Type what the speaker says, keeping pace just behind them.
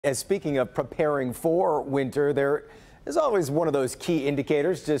And speaking of preparing for winter, there is always one of those key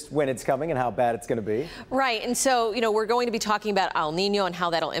indicators, just when it's coming and how bad it's going to be. Right. And so, we're going to be talking about El Nino and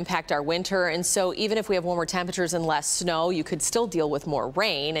how that'll impact our winter. And so even if we have warmer temperatures and less snow, you could still deal with more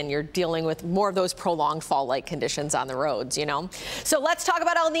rain, and you're dealing with more of those prolonged fall-like conditions on the roads, So let's talk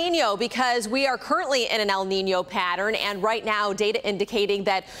about El Nino, because we are currently in an El Nino pattern, and right now data indicating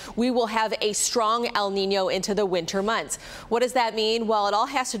that we will have a strong El Nino into the winter months. What does that mean? Well, it all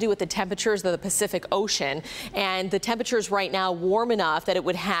has to do with the temperatures of the Pacific Ocean, and the temperatures right now warm enough that it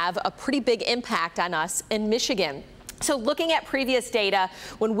would have a pretty big impact on us in Michigan. So looking at previous data,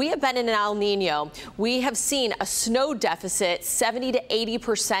 when we have been in an El Nino, we have seen a snow deficit 70 to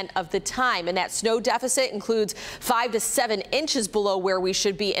 80% of the time. And that snow deficit includes 5 to 7 inches below where we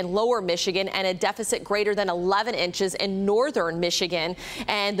should be in lower Michigan, and a deficit greater than 11 inches in northern Michigan.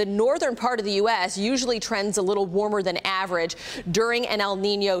 And the northern part of the U.S. usually trends a little warmer than average during an El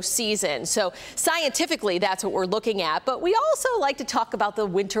Nino season. So scientifically, that's what we're looking at. But we also like to talk about the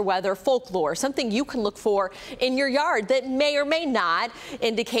winter weather folklore, something you can look for in your yard that may or may not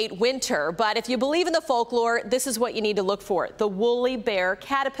indicate winter. But if you believe in the folklore, this is what you need to look for: the woolly bear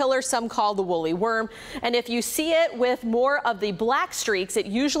caterpillar, some call the woolly worm. And if you see it with more of the black streaks, it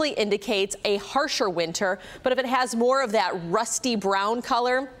usually indicates a harsher winter. But if it has more of that rusty brown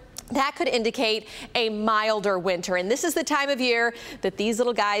color, that could indicate a milder winter. And this is the time of year that these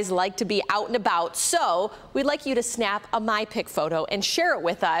little guys like to be out and about. So we'd like you to snap a MyPic photo and share it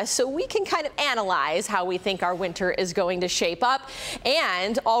with us so we can kind of analyze how we think our winter is going to shape up.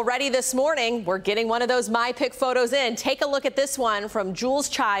 And already this morning, we're getting one of those MyPic photos in. Take a look at this one from Jules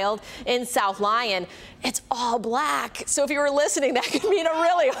Child in South Lyon. It's all black. So if you were listening, that could mean a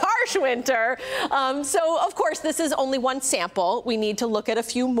really harsh winter. So of course, this is only one sample. We need to look at a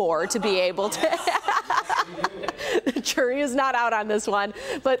few more to be able to. The jury is not out on this one,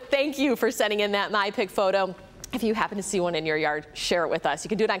 but thank you for sending in that MyPic photo. If you happen to see one in your yard, share it with us. You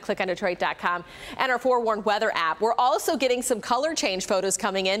can do it on clickondetroit.com and our Forewarned Weather app. We're also getting some color change photos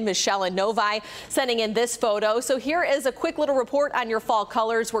coming in. Michelle and Novi sending in this photo. So here is a quick little report on your fall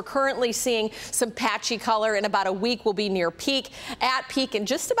colors. We're currently seeing some patchy color. In about a week, we'll be near peak, at peak in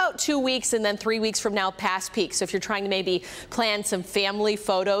just about 2 weeks, and then 3 weeks from now past peak. So if you're trying to maybe plan some family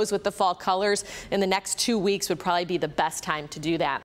photos with the fall colors, in the next 2 weeks would probably be the best time to do that.